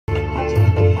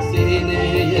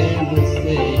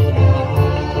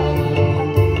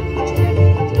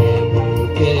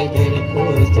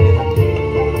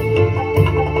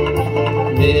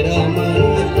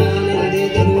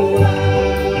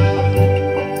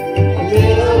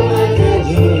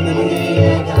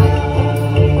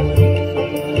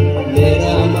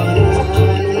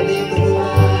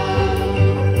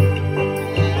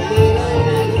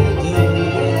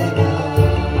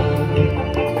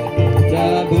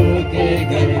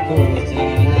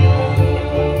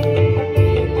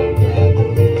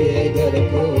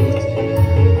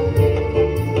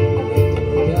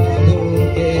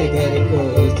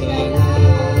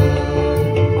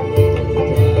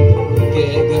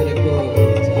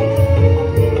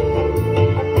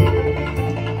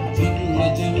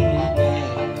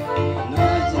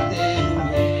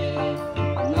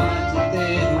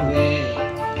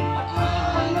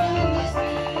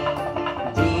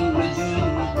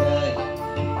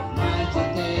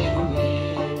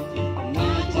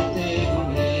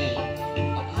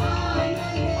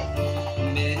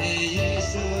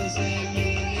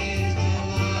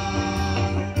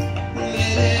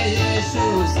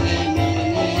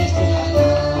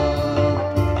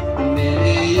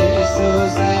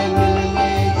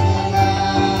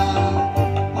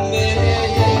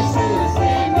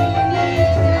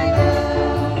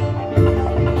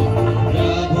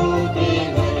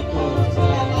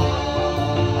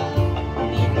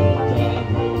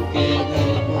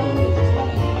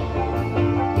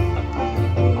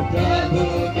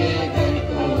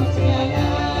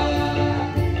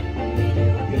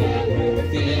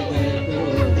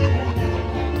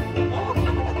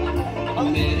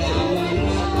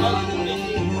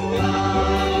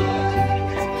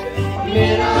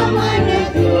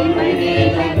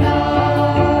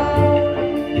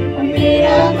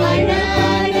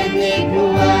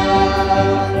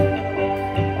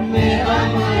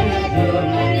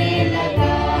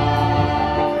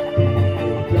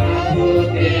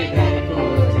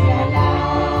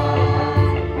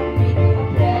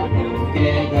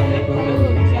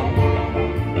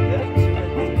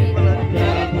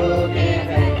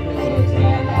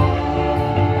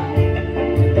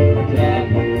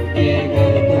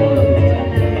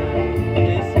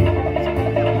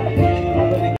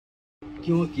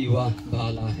क्योंकि वह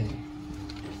भाला है।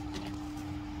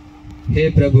 हे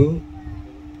प्रभु,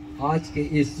 आज के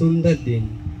इस सुंदर दिन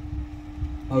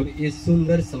और इस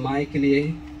सुंदर समय के लिए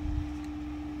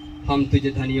हम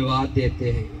तुझे धन्यवाद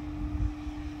देते हैं।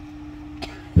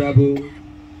 प्रभु,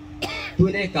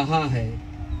 तूने कहा है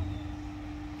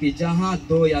कि जहाँ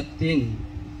 2 या 3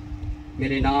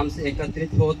 मेरे नाम से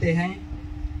एकत्रित होते हैं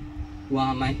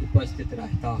वहाँ मैं उपस्थित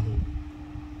रहता हूँ।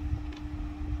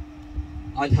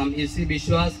 आज हम इसी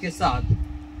विश्वास के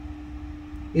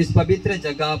साथ इस पवित्र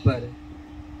जगह पर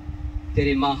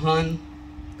तेरे महान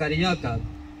कार्यों का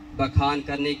बखान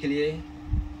करने के लिए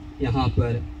यहाँ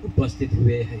पर उपस्थित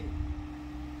हुए हैं।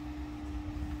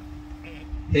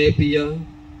 हे प्रिय,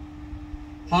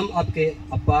 हम आपके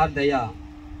अपार दया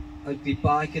और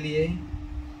कृपा के लिए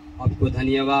आपको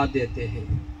धन्यवाद देते हैं,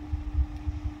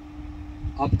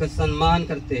 आपका सम्मान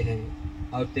करते हैं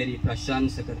और तेरी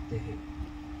प्रशंसा करते हैं,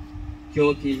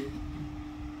 क्योंकि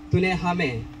तूने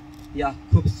हमें यह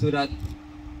खूबसूरत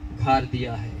घर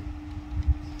दिया है।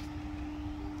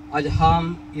 आज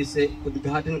हम इसे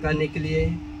उद्घाटन करने के लिए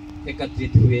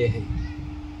एकत्रित हुए हैं।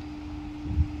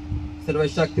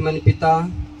 सर्वशक्तिमान पिता,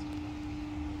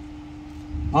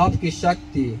 आपकी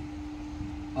शक्ति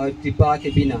और कृपा के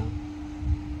बिना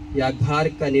यह घर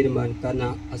का निर्माण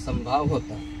करना असंभव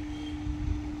होता,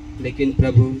 लेकिन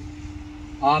प्रभु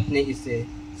आपने इसे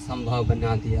संभव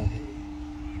बना दिया है।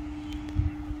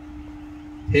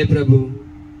 हे प्रभु,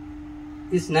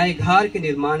 इस नए घर के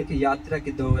निर्माण की यात्रा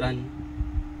के दौरान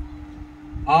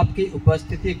आपकी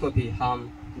उपस्थिति को भी हम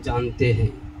जानते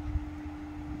हैं।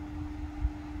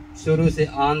 शुरू से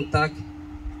अंत तक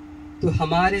तू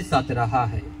हमारे साथ रहा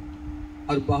है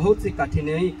और बहुत सी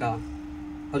कठिनाई का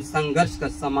और संघर्ष का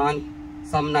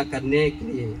सामना करने के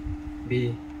लिए भी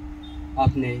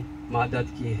आपने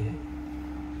मदद की है।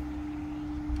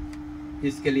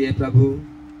 इसके लिए प्रभु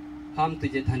हम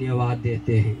तुझे धन्यवाद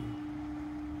देते हैं।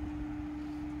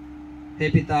 हे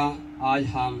पिता, आज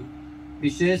हम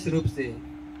विशेष रूप से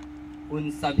उन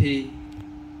सभी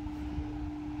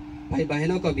भाई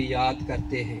बहनों को भी याद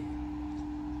करते हैं।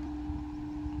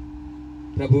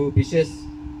 प्रभु, विशेष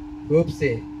रूप से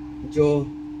जो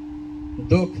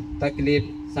दुख, तकलीफ,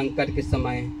 संकट के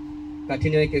समय,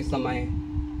 कठिनाई के समय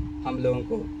हम लोगों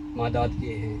को मदद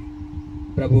किए हैं।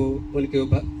 प्रभु,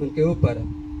 उनके ऊपर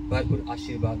भरपूर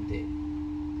आशीर्वाद दे।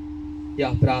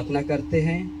 यह प्रार्थना करते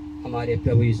हैं हमारे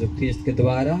प्रभु यीशु ख्रिस्त के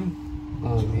द्वारा,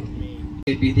 आमीन।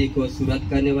 विधि को शुरुआत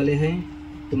करने वाले हैं,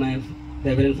 तो मैं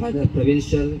रेवरेंड फादर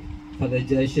प्रोविंशियल फादर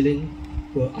जयशीलन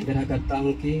को आग्रह करता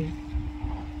हूं कि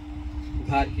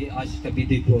घर की आज का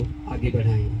विधि को आगे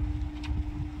बढ़ाएं।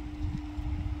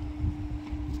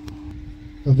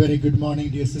 A very good morning,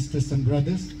 dear sisters and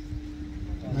brothers,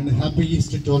 and a happy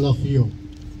Easter to all of you.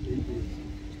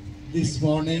 This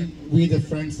morning, we the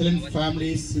Fransalian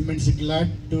family is immensely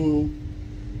glad to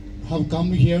have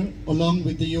come here along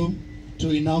with you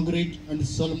to inaugurate and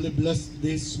solemnly bless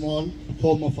this small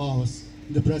home of ours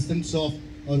in the presence of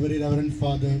our very Reverend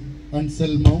Father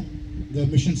Anselm, the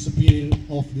mission superior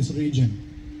of this region.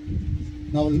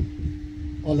 Now,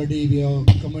 already we have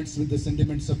commenced with the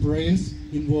sentiments of prayers,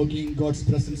 invoking God's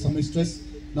presence amidst us.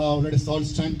 Now let us all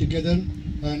stand together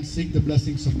and seek the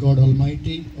blessings of God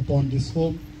Almighty upon this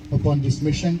home, upon this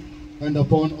mission, and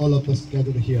upon all of us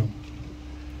gathered here.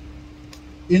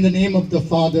 In the name of the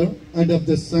Father, and of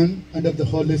the Son, and of the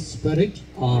Holy Spirit.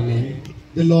 Amen.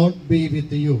 The Lord be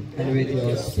with you. And with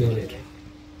your spirit.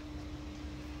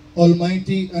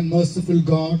 Almighty and merciful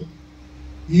God,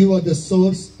 you are the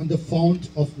source and the fount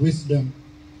of wisdom.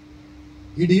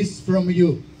 It is from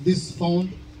you, this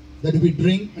fount, that we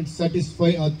drink and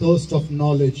satisfy our thirst of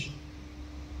knowledge.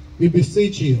 We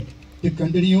beseech you to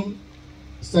continue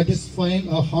satisfying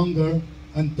our hunger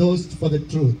and thirst for the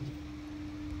truth.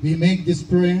 We make this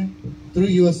prayer through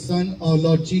your Son, our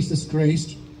Lord Jesus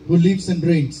Christ, who lives and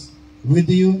reigns with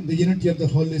you in the unity of the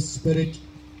Holy Spirit,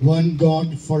 one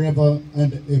God forever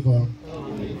and ever.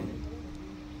 Amen.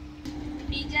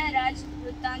 બીજા રાજ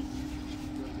વૃત્તાંત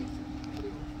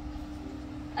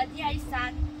અધ્યાય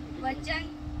 7 વચન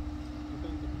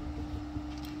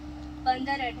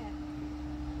 15-18.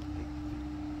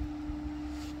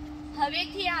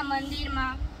 હવેથી આ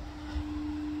મંદિરમાં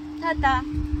થતા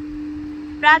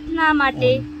પ્રાર્થના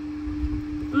માટે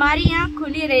મારી આંખ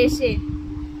ખુલી રહેશે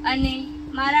અને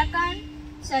મારા કાન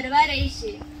સરવા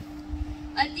રહેશે.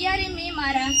 અત્યારે મેં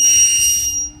મારા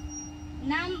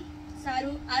નામ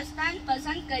સારું આ સ્થાન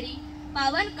પસંદ કરી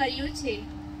પાવન કર્યું છે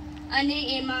અને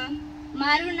એમાં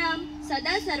મારું નામ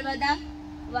સદા સર્વદા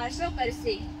વાસો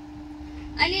કરશે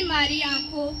અને મારી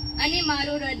આંખો અને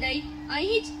મારું હૃદય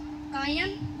અહીં જ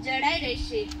કાયમ જડાઈ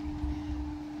રહેશે.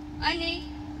 અને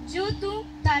જો તું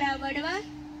તારા વડવા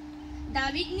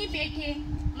દાવીદની પેઠે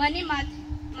મને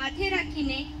માથે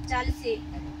રાખીને ચાલશે,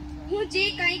 હું જે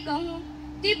કાંઈ કહું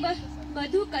તે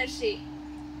બધું કરશે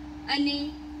અને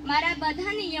મારા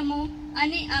બધા નિયમો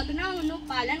અને આજ્ઞાઓનું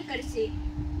પાલન કરશે.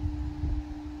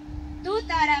 તું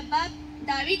તારા બાપ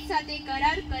દાવીદ સાથે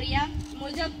કરાર કર્યા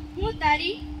મુજબ હું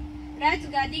તારી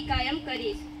રાજગાદી કાયમ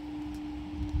કરીશ.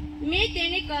 મેં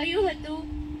તેને કહ્યું હતું,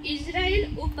 ઇઝરાયલ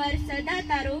ઉપર સદા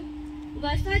તારો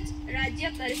વસજ રાજ્ય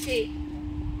કરશે.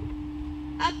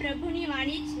 આ પ્રભુની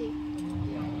વાણી છે.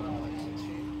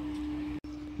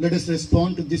 Let us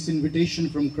respond to this invitation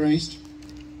from Christ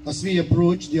as we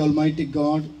approach the Almighty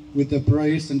God with our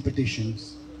prayers and petitions.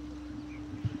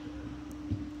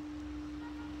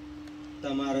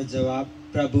 તમારો જવાબ,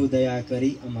 પ્રભુ દયા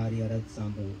કરી અમારી અરજ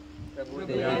સાંભળો.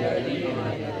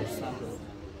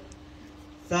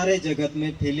 सारे जगत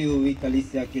में फैली हुई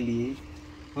कलीसिया के लिए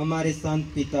हमारे संत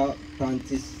पिता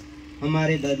फ्रांसिस,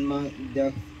 हमारे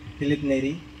धर्माध्यक्ष फिलिप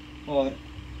नेरी और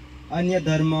अन्य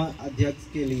धर्म अध्यक्ष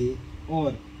के लिए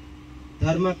और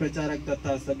धर्म प्रचारक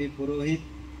तथा सभी पुरोहित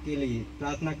के लिए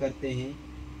प्रार्थना करते हैं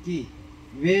कि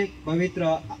वे पवित्र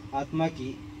आत्मा की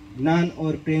ज्ञान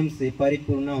और प्रेम से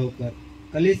परिपूर्ण होकर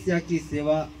कलीसिया की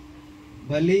सेवा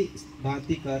भली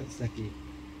भांति कर सके.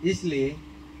 इसलिए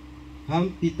हम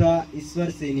पिता ईश्वर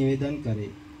से निवेदन करें,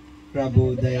 प्रभु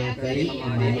दया करें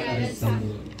हमारी अरज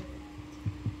सुनो.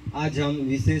 आज हम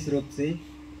विशेष रूप से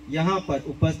यहाँ पर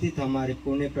उपस्थित हमारे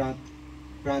पुण्य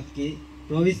प्रांत के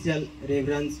प्रोविंशियल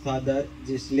रेवरेंड फादर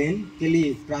जयसेलन के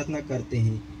लिए प्रार्थना करते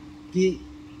हैं कि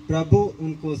प्रभु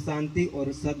उनको शांति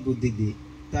और सद्बुद्धि दे,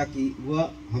 ताकि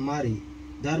वह हमारे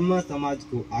धर्म समाज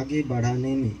को आगे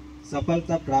बढ़ाने में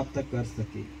सफलता प्राप्त कर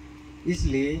सके.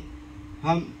 इसलिए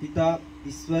हम पिता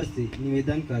ईश्वर से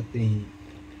निवेदन करते हैं,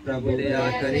 प्रभु दया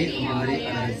करें हमारी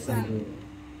अरज सुनो.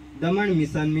 दमन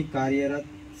मिशन में कार्यरत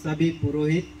सभी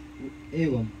पुरोहित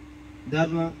एवं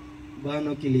धर्म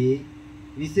बहनों के लिए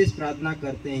विशेष प्रार्थना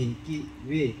करते हैं कि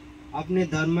वे अपने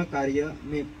धर्म कार्य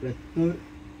में प्रचुर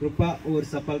कृपा और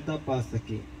सफलता पा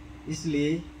सके.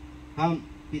 इसलिए हम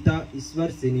पिता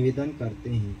ईश्वर से निवेदन करते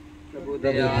हैं, प्रभु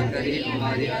दया करें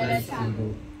हमारी अरज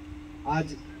सुनो.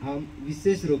 आज हम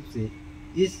विशेष रूप से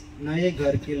इस नए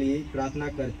घर के लिए प्रार्थना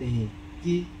करते हैं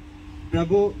कि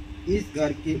प्रभु इस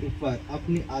घर के ऊपर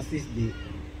अपनी आशीष दे,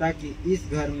 ताकि इस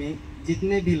घर में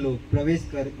जितने भी लोग प्रवेश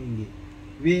करेंगे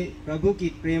वे प्रभु की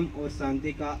प्रेम और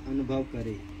शांति का अनुभव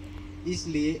करें.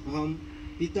 इसलिए हम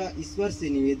पिता ईश्वर से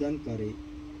निवेदन करें,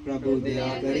 प्रभु दया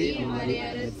करे हमारी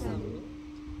अरज सुनो।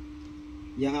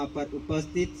 यहाँ पर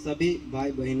उपस्थित सभी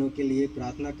भाई बहनों के लिए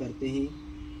प्रार्थना करते हैं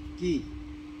कि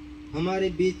हमारे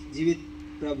बीच जीवित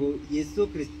प्रभु यीशु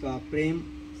ख्रिस्त का प्रेम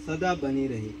सदा बनी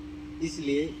रहे।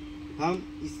 इसलिए हम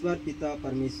ईश्वर पिता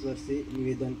परमेश्वर से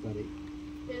निवेदन करें,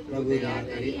 प्रभु दया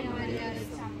करे हमारी अरज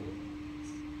सुनो।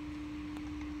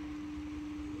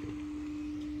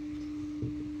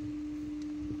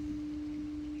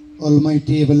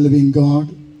 Almighty ever living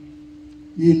God,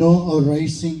 you know our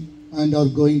rising and our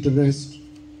going to rest.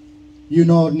 You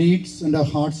know our needs and our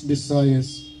heart's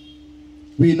desires.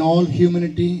 We in all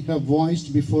humanity have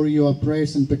voiced before you our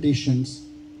prayers and petitions.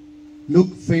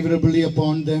 Look favorably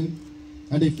upon them,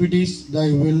 and if it is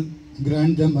thy will,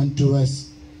 grant them unto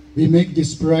us. We make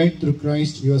this prayer through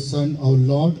Christ your Son, our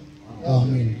Lord.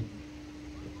 Amen.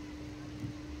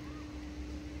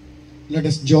 Let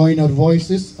us join our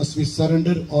voices as we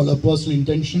surrender all our personal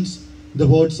intentions, the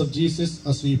words of Jesus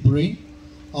as we pray.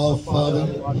 Our Father,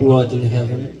 who art in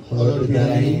heaven, hallowed be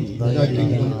thy name, thy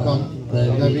kingdom come, thy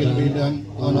will be done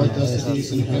on earth as it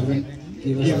is in heaven.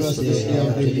 Give us this day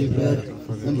our daily bread,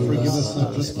 and forgive us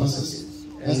our trespasses,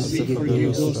 as we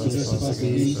forgive those who trespass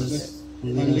against us.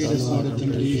 And lead us not into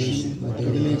temptation, but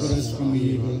deliver us from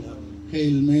evil.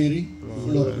 Hail Mary,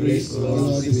 full of grace, the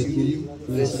Lord is with you.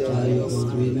 blessed are you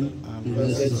among women, and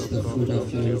blessed is the fruit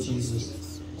of your womb,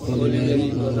 Jesus. Holy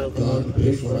Mary, Mother of God,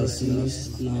 pray for us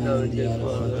sinners, now and at the hour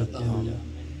of our death. Amen.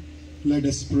 Let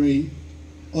us pray.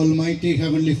 Almighty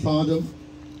Heavenly Father,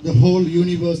 the whole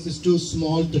universe is too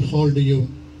small to hold you.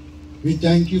 We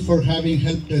thank you for having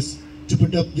helped us to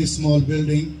put up this small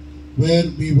building where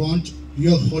we want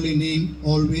your holy name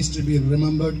always to be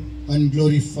remembered and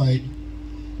glorified.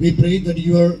 We pray that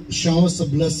your showers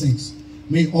of blessings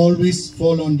may always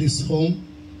fall on this home.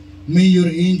 May your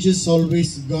angels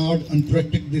always guard and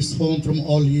protect this home from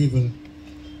all evil.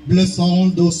 Bless all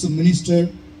those who minister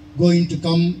going to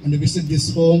come and visit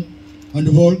this home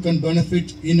and work and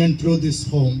benefit in and through this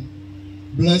home.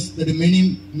 Bless that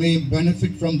many may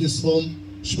benefit from this home,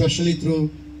 especially through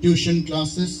tuition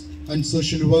classes and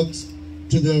social works,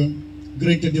 to the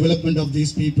greater development of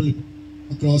these people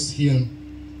across here.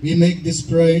 We make this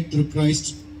prayer through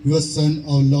Christ, your Son,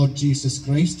 our Lord Jesus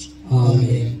Christ.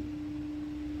 Amen.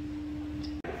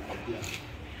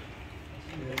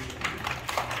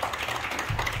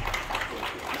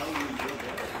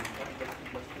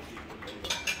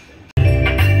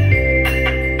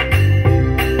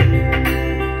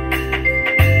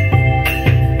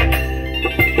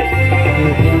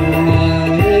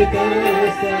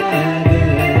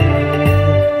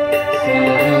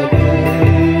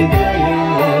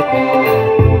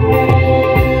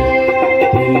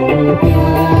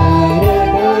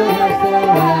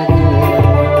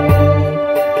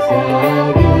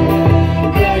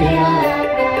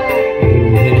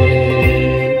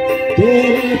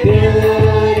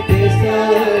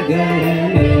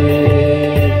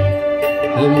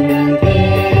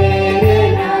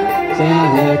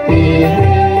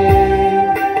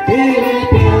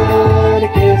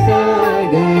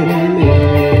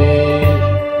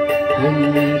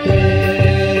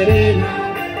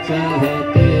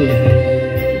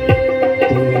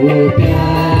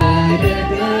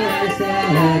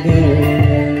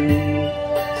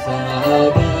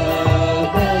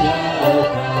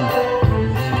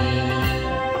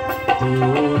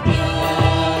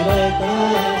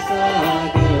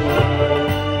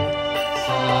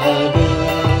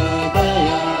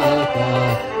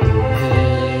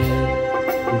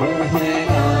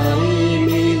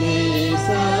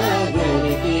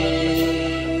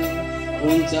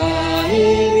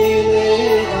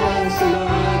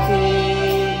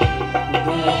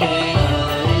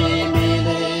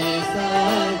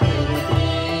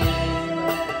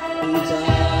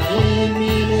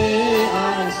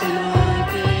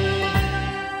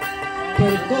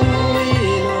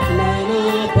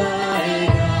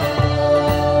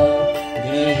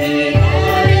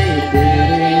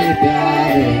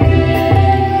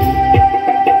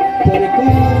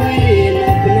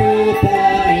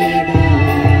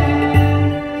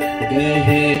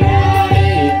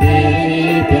 गहराई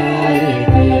तेरे प्यार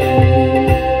की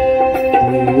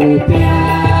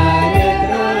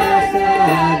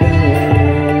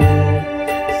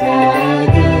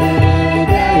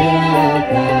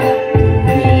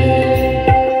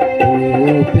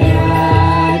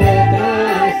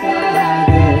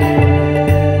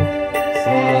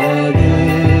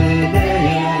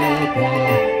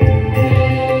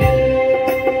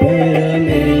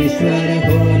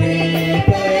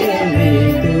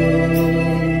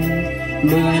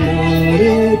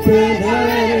मनोरूप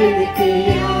धारण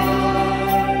किया,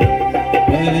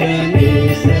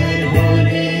 परमेश्वर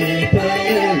होने पर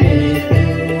भी तो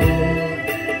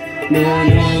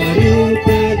मनोरूप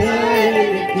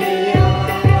धारण किया।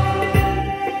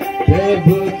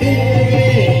 प्रभु तेरे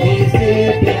से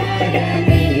प्यार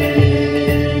ने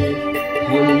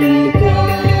हमको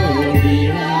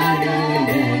दीवाना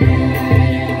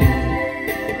बनाया।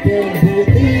 प्रभु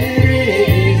तेरे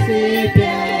से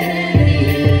प्यार ने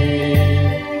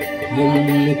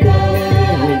हमको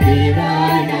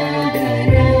दीवाना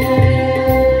बनाया।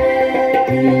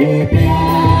 तू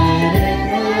प्यार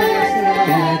का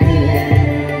सागर,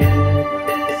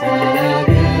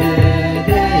 सागर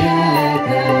दया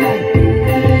का तू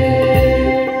है।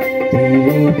 तू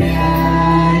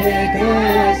प्यार का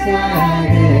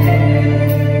सागर,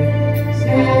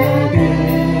 सागर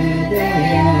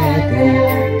दया का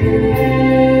तू है।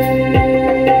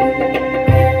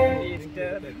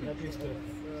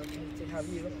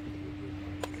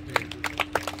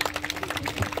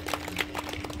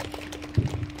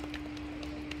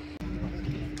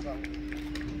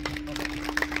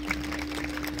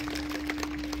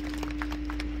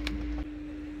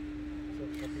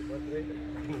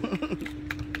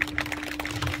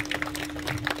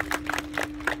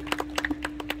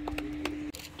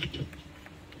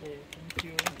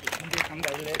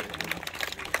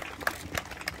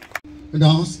 And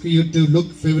ask you to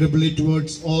look favorably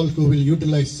towards all who will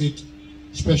utilize it,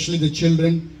 especially the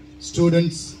children,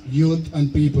 students, youth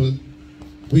and people.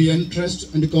 We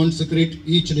entrust and consecrate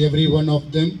each and every one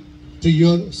of them to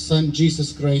your Son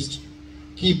Jesus Christ.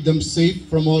 Keep them safe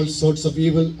from all sorts of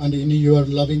evil and in your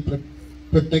loving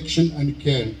protection and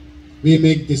care. We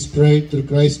make this prayer through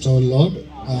Christ our Lord.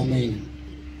 Amen.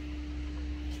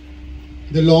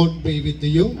 The Lord be with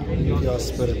you. With your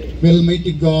spirit. May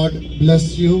Almighty God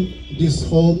bless you, this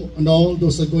home, and all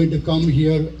those who are going to come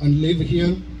here and live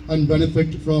here and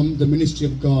benefit from the ministry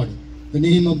of God. In the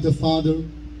name of the Father,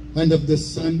 and of the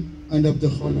Son, and of the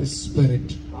Holy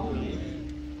Spirit.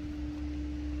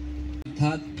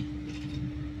 अर्थात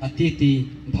अतिथि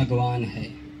भगवान है।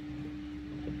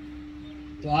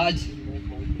 तो आज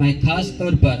मैं खास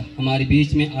तौर पर हमारे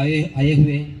बीच में आए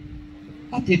हुए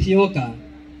अतिथियों का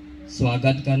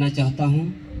स्वागत करना चाहता हूं।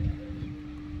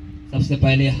 सबसे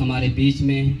पहले हमारे बीच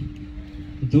में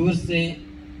दूर से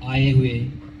आए हुए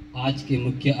आज के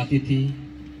मुख्य अतिथि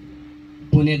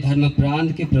पुणे धर्म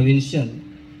प्रांत के provincial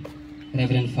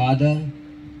reverend father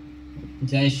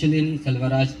जयशीलन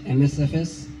Selvaraj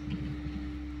MSFS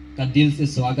का दिल से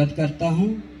स्वागत करता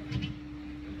हूं।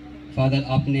 फादर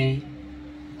आपने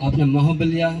अपना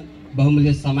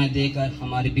बहुमूल्य समय देकर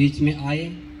हमारे बीच में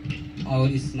आए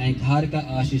और इस नए घर का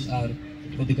आशीष और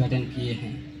उद्घाटन किए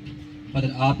हैं।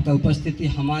 फादर आपका उपस्थिति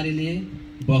हमारे लिए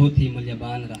बहुत ही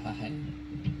मूल्यवान रहा है।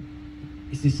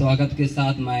 इसी स्वागत के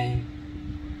साथ मैं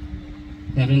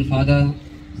रेवरेंड फादर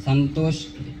संतोष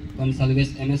कॉन्सल्वेस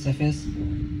MSFS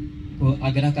को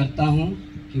आग्रह करता हूं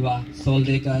कि वह सोल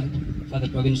देकर फादर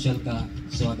प्रोविंशियल का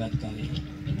स्वागत करें।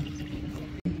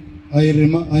 I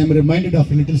am reminded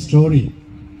of a little story.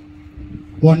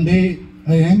 One day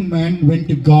a young man went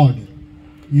to God.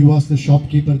 He was the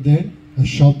shopkeeper there. A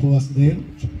shop was there.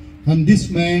 And this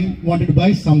man wanted to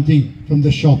buy something from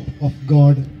the shop of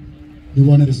God. The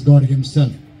owner is God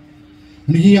himself.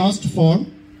 And he asked for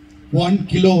 1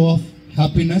 kilo of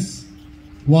happiness,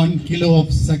 1 kilo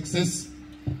of success,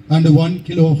 and 1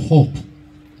 kilo of hope.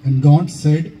 And God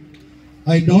said,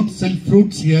 I don't sell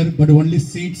fruits here, but only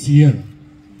seeds here.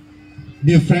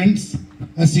 Dear friends,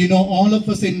 as you know, all of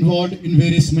us involved in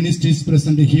various ministries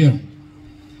present here.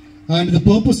 And the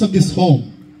purpose of this home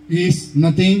is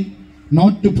nothing,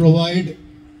 not to provide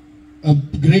a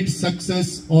great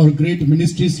success or great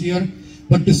ministries here,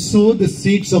 but to sow the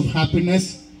seeds of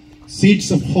happiness,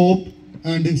 seeds of hope,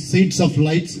 and seeds of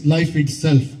life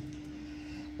itself.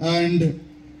 And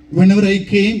whenever I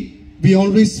came, we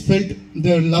always felt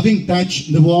the loving touch,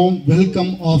 the warm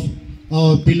welcome of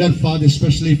our pillar father,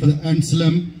 especially for the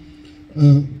Ansalem,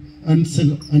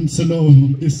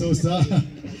 Ansalem D'Souza,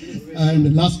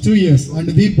 and last 2 years. And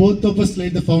we both of us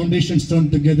laid the foundation stone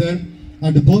together,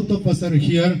 and both of us are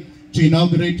here to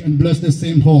inaugurate and bless the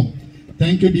same home.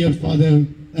 Thank you, dear Father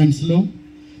Anselm.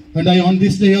 And I on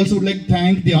this day also would like to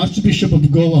thank the Archbishop of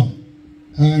Goa.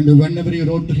 And whenever you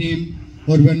wrote to him,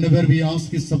 or whenever we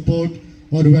asked his support,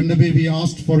 or whenever we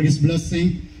asked for his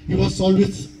blessing, he was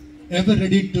always ever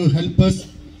ready to help us,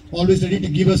 always ready to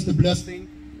give us the blessing.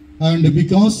 And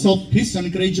because of his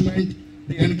encouragement,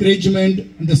 the encouragement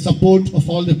and the support of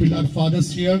all the Pillar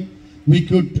Fathers here, we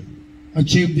could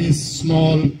achieve this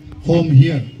small home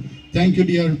here. Thank you,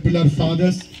 dear Pillar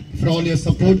Fathers, for all your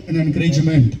support and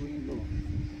encouragement.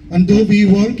 And though we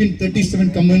work in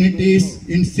 37 communities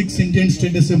in 6 Indian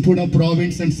states, Impuna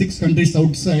province and 6 countries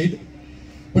outside,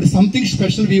 but something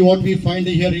special what we find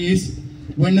here is,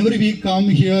 whenever we come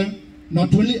here,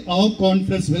 not only our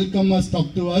conference welcome us,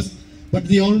 talk to us, but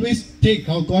they always take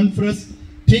our conference,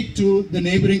 take to the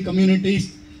neighboring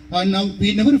communities, and now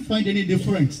we never find any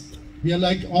difference. We are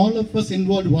like all of us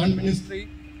involved in one ministry,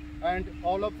 and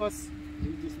all of us.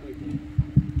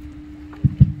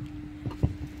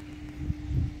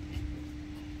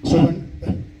 So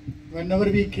whenever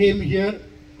we came here,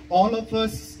 all of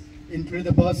us, including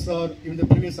the bus or even the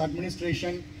previous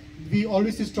administration, we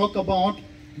always just talk about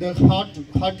the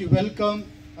hearty welcome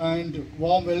and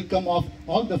warm welcome of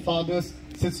all the fathers,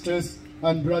 sisters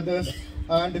and brothers,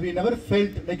 and we never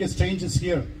felt like strangers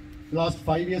here. Last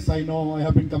 5 years I know I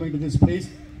have been coming to this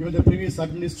place, even the previous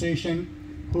administration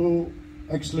who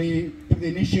actually took the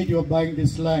initiative of buying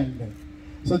this land.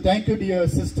 So thank you, dear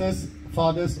sisters,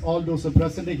 fathers, all those who are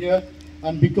present here,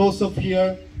 and because of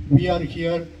here, we are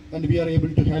here and we are able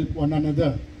to help one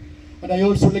another. And I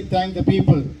also like to thank the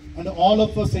people, and all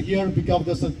of us are here because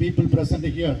there's people present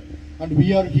here, and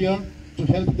we are here to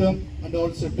help them and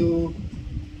also to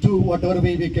do whatever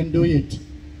way we can do it.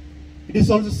 It is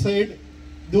also said,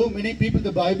 though many people in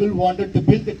the Bible wanted to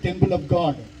build the temple of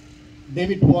God,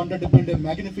 David wanted to build a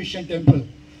magnificent temple,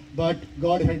 but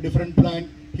God had a different plan.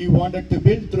 He wanted to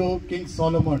build through King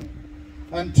Solomon.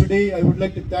 And today I would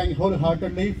like to thank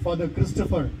wholeheartedly Father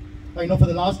Christopher. I know for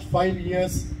the last 5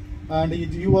 years, and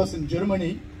he was in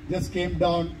Germany, just came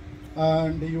down,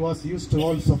 and he was used to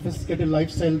all sophisticated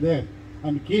lifestyle there,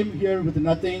 and came here with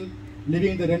nothing,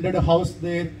 living in the rented house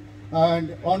there,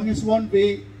 and on his own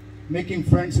way, making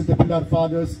friends with the Pillar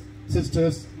Fathers,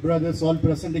 sisters, brothers, all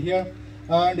present here.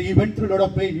 And he went through a lot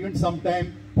of pain. Even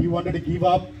sometime he wanted to give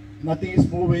up, nothing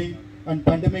is moving, and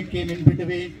pandemic came in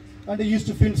between, and he used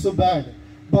to feel so bad.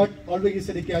 But always he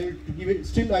said, okay,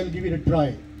 I'll give it a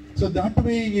try. So that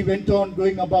way he went on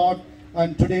going about,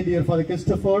 and today, dear Father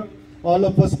Christopher, all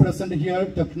of us present here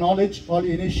to acknowledge all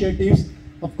the initiatives,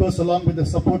 of course along with the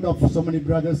support of so many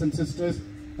brothers and sisters,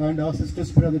 and our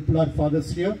sisters, brother, Pillar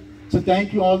Fathers here. So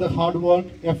thank you all the hard work,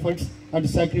 efforts and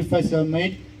sacrifice you have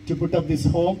made to put up this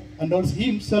home, and also he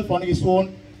himself on his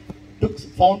own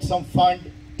found some fund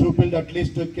to build, at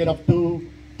least took care of two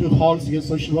halls here,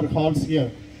 social work halls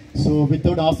here. So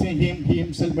without asking him, he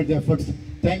himself made the efforts.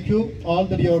 Thank you all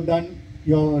that you have done.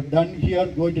 You're done here,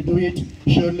 going to do it.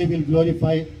 Surely will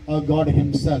glorify our God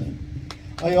himself.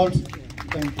 I also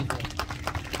thank you.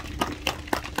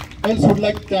 I also would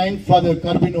like to thank Father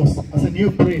Carbinos as a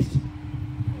new priest.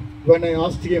 When I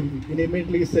asked him, he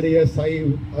immediately said, yes, I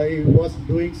was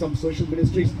doing some social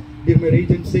ministries during my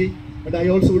regency, and I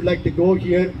also would like to go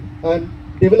here and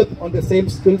develop on the same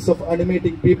skills of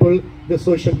animating people, the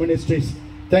social ministries.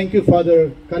 Thank you,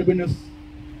 Father Carbinos,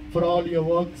 for all your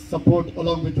work, support,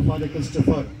 along with Father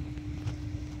Christopher.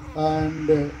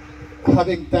 And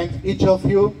having thanked each of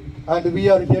you, and we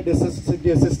are here, dear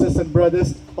sisters and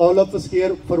brothers, all of us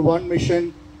here for one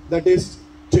mission, that is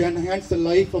to enhance the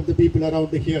life of the people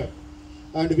around here.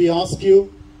 And we ask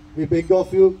you, we beg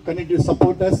of you, continue to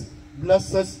support us,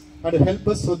 bless us, and help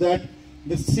us so that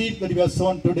the seed that we have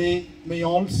sown today may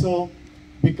also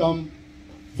become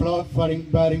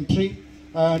flower-bearing tree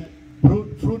and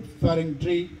fruit-bearing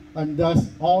tree, and thus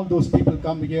all those people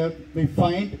come here may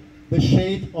find the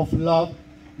shade of love,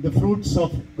 the fruits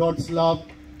of God's love,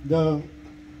 the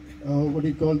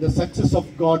the success of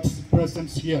God's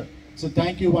presence here. So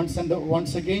thank you once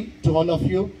again to all of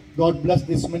you. God bless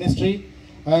this ministry.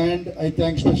 And I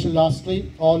thank especially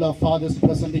lastly all our fathers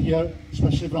present here,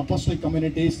 especially from apostolic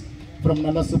communities, from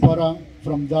Nalasupara,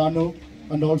 from Danu,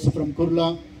 and also from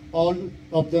Kurla. All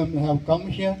of them have come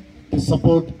here to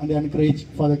support and encourage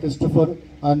Father Christopher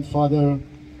and Father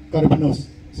Carbinos.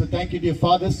 So thank you, dear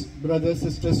fathers, brothers,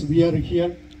 sisters. We are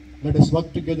here. Let us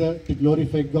work together to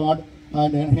glorify God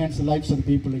and enhance the lives of the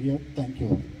people here. Thank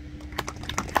you.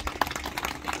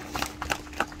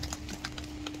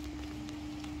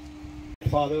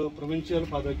 Father Provincial,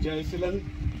 Father Jayaseelan,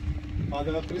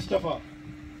 Father Christopher,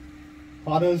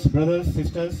 fathers, brothers,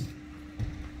 sisters.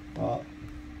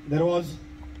 There was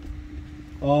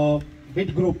a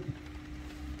big group,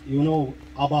 you know,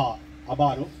 Abba,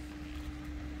 no?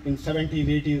 In 70s,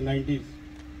 80s, 90s,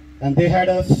 and they had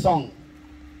a song.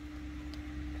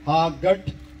 हा गट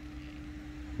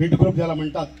beat group ज्याला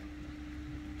म्हणतात,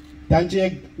 त्यांचे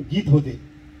एक गीत होते,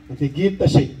 ते गीत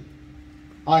तसे,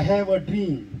 I have a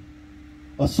dream,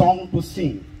 a song to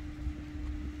sing.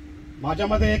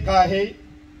 माझ्यामध्ये एक आहे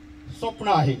स्वप्न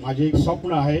आहे, माझे एक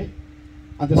स्वप्न आहे,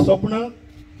 आणि ते स्वप्न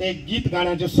एक गीत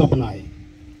गाण्याचे स्वप्न आहे.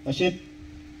 असे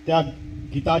त्या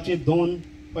गीताचे 2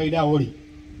 पहिल्या ओळी.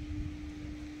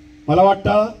 मला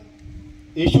वाटतं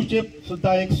येशूचे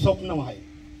सुद्धा एक स्वप्न आहे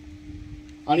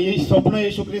आणि हे स्वप्न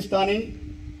येशू ख्रिस्ताने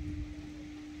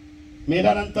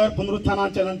मेल्यानंतर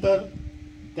पुनरुत्थानाच्या नंतर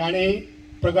त्याने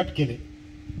प्रगट केले.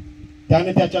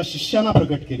 त्याने त्याच्या शिष्यांना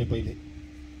प्रगट केले. पहिले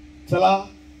चला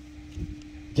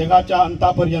जगाच्या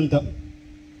अंतापर्यंत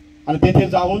आणि तेथे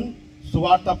जाऊन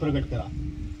सुवार्ता प्रगट करा.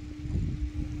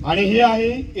 आणि हे आहे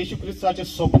येशू ख्रिस्ताचे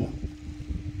स्वप्न.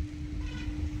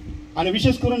 आणि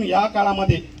विशेष करून या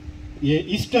काळामध्ये हे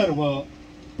ईस्टर व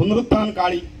पुनरुत्थान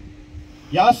काळी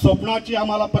या स्वप्नाची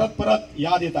आम्हाला परत परत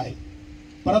याद येत आहे,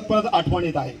 परत परत आठवण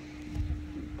येत आहे.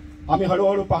 आम्ही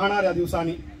हळूहळू पाहणार या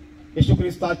दिवसांनी येशू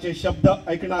ख्रिस्ताचे शब्द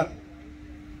ऐकणार.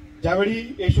 ज्यावेळी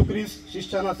येशू ख्रिस्त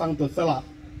शिष्यांना सांगतो, चला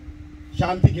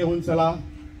शांती घेऊन चला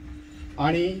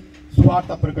आणि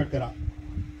सुवार्ता प्रकट करा.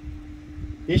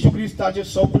 येशू ख्रिस्ताचे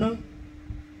स्वप्न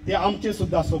ते आमचे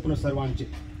सुद्धा स्वप्न सर्वांचे.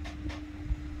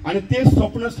 आणि ते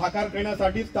स्वप्न साकार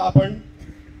करण्यासाठीच तर आपण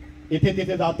येथे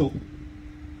तिथे जातो,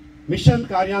 मिशन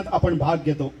कार्यात आपण भाग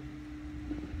घेतो.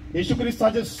 येशू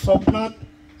ख्रिस्ताच्या स्वप्नात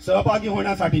सहभागी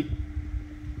होण्यासाठी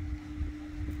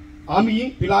आम्ही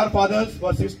पिलार फादर्स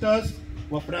व सिस्टर्स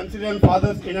व फ्रान्सिलियन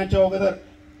फादर्स येण्याच्या अगोदर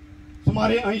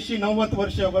सुमारे 80-90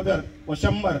 वर्ष अगोदर व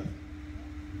 100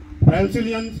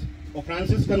 फ्रान्सिलियन्स व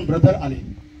फ्रान्सिस्कन ब्रदर आले.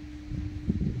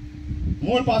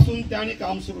 मूळपासून त्याने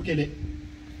काम सुरू केले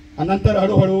आणि नंतर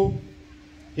हळूहळू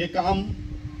हे काम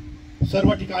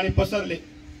सर्व ठिकाणी पसरले.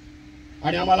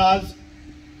 आणि आम्हाला आज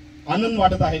आनंद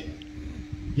वाटत आहे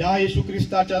या येशू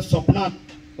ख्रिस्ताच्या स्वप्नात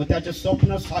व त्याचे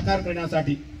स्वप्न साकार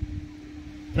करण्यासाठी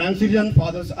फ्रान्सिलियन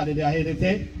फादर्स आलेले आहेत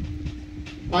येथे.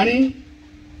 आणि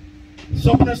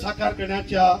स्वप्न साकार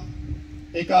करण्याच्या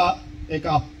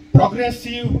एका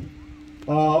प्रोग्रेसिव्ह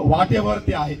वाटेवर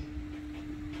ते आहे.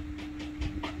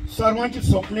 सर्वांची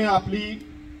स्वप्ने आपली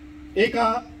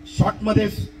एका शॉटमध्ये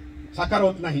साकार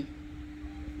होत नाही,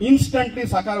 इन्स्टंटली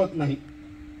साकार होत नाही.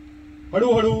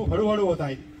 हळूहळू होत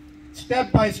आहे,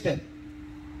 स्टेप बाय स्टेप.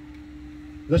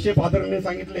 जसे फादरने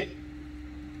सांगितले,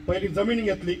 पहिली जमीन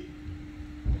घेतली,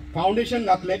 फाउंडेशन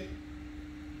घातले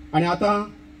आणि आता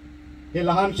हे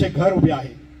लहानसे घर उभे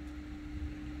आहे.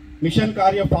 मिशन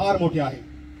कार्य फार मोठे आहे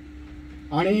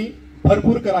आणि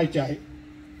भरपूर करायचे आहे.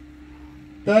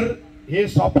 तर हे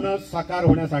स्वप्न साकार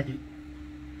होण्यासाठी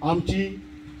आमची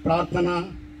प्रार्थना,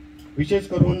 विशेष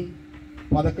करून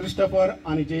फादर क्रिस्टोफर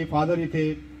आणि जे फादर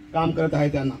इथे काम करत आहे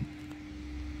त्यांना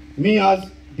मी आज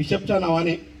बिशपच्या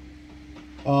नावाने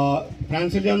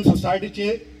फ्रान्सिलियन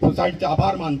सोसायटीचे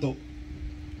आभार मानतो.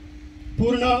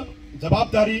 पूर्ण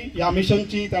जबाबदारी या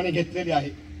मिशनची त्याने घेतलेली आहे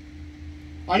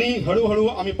आणि हळूहळू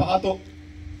आम्ही पाहतो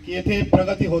की येथे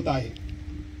प्रगती होत आहे.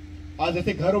 आज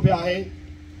येथे घर उभे आहे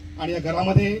आणि या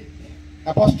घरामध्ये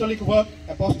अपॉस्टोलिक वर्क,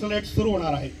 अपॉस्टोलेट सुरू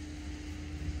होणार आहे.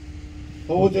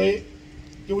 होऊ दे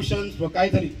ट्युशन्स व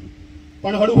काहीतरी,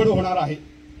 पण हळूहळू होणार आहे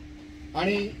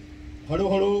आणि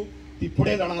हळूहळू ती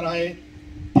पुढे जाणार आहे,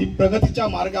 ती प्रगतीच्या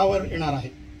मार्गावर येणार आहे.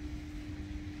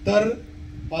 तर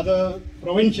फादर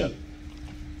प्रोव्हिन्शियल,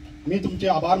 मी तुमचे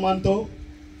आभार मानतो.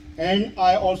 And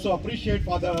I also appreciate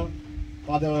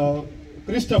father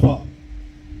Christopher.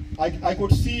 I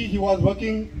could see he was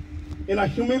working in a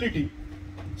humility,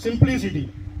 simplicity,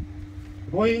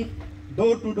 going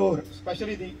door to door,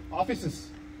 especially the offices.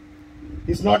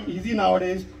 It's not easy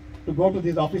nowadays to go to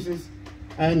these offices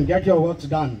and get your works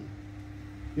done.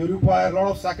 You require a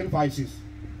lot of sacrifices.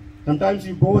 Sometimes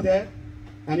you go there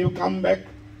and you come back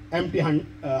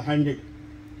empty-handed.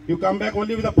 You come back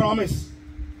only with a promise,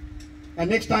 and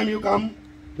next time you come,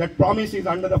 that promise is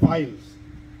under the files.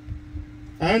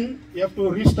 And you have to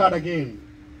restart again,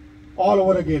 all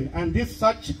over again. And this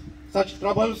such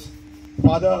troubles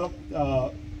Father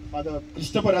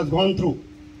Christopher has gone through.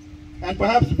 And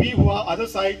perhaps we who are other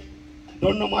side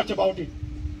don't know much about it.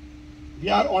 We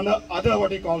are on the other what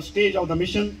we call stage of the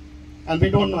mission, and we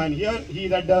don't know. And here he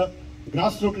is at the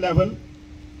grassroots level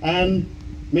and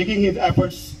making his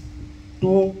efforts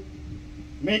to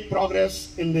make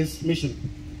progress in this mission.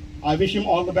 I wish him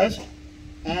all the best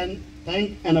and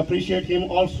thank and appreciate him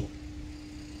also.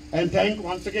 And thank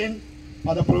once again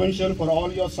Father Provincial for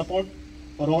all your support,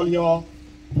 for all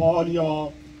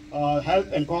your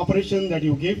help and cooperation that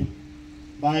you give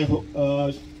by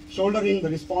shouldering the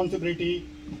responsibility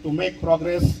to make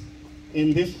progress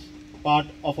in this part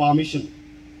of our mission.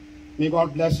 May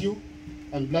God bless you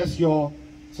and bless your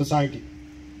society.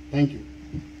 Thank you.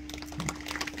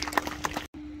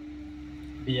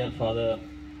 Dear Father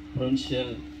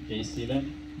Provincial Jayaseelan,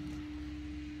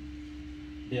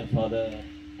 dear Father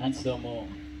Ansalem,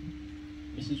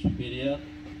 Mission Superior,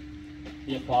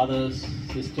 dear fathers,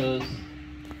 sisters,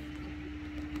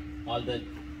 all the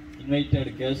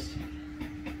invited guests,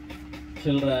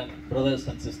 children, brothers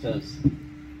and sisters,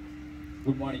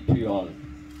 good morning to you all.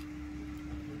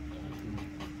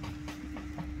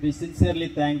 We sincerely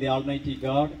thank the Almighty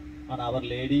God and Our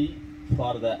Lady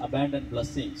for the abundant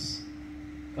blessings,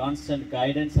 constant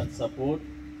guidance and support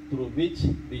through which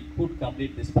we could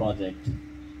complete this project.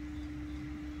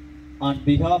 On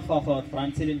behalf of our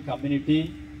Fransalian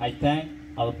community, I thank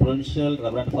our Provincial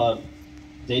Reverend Father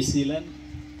Jayaseelan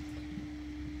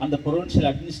and the Provincial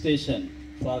Administration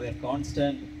for their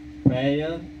constant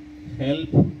prayer, help,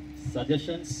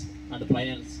 suggestions and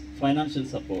financial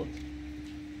support.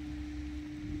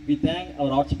 We thank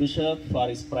our Archbishop for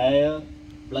his prayer,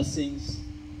 blessings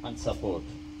and support.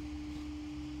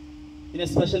 In a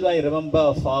special way, I remember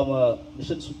our former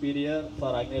Mission Superior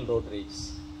for Agnel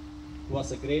Rotaries, who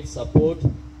was a great support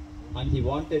and he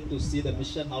wanted to see the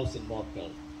mission house in MORKHAL.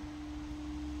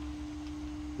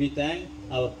 We thank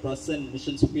our present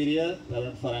Mission Superior,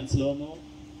 Reverend for Ansalem,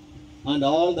 and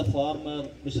all the former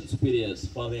Mission Superiors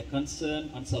for their concern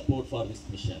and support for this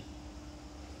mission.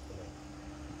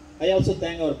 I also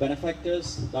thank our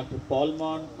benefactors, Dr.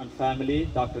 Paulman and family,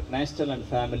 Dr. Knastel and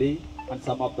family, and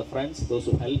some of the friends, those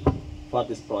who helped for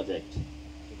this project.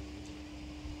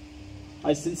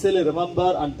 I sincerely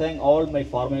remember and thank all my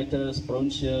formators,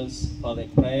 provincials for their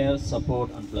prayers,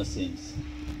 support and blessings.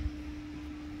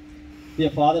 Dear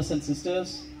fathers and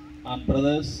sisters and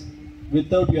brothers,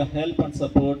 without your help and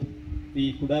support,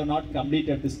 we could have not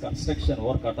completed this construction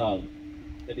work at all.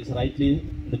 That is rightly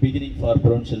in the beginning for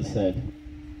provincial said.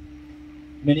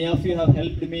 Many of you have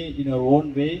helped me in your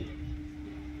own way.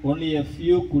 Only a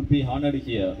few could be honored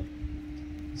here.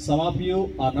 Some of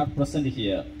you are not present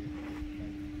here.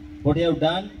 What you have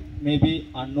done may be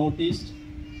unnoticed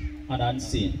and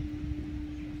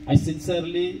unseen. I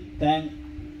sincerely thank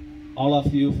all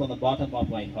of you from the bottom of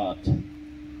my heart.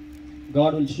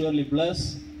 God will surely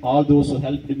bless all those who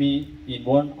helped me in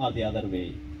one or the other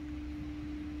way.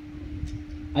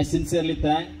 I sincerely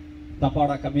thank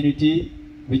Tapada community,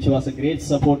 which was a great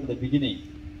support in the beginning.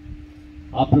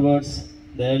 Afterwards,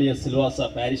 the earlier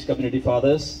Silvassa parish community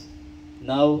fathers,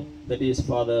 now that is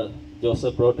Father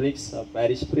Joseph Rodriguez, a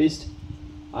parish priest,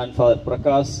 and Father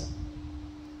Prakash,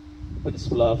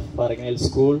 principal of Faragnail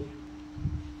School,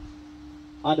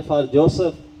 and Father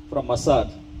Joseph from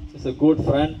Masad. He's a good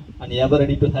friend and ever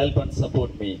ready to help and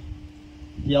support me.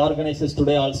 He organizes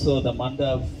today also the Manda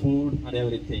of food and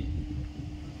everything.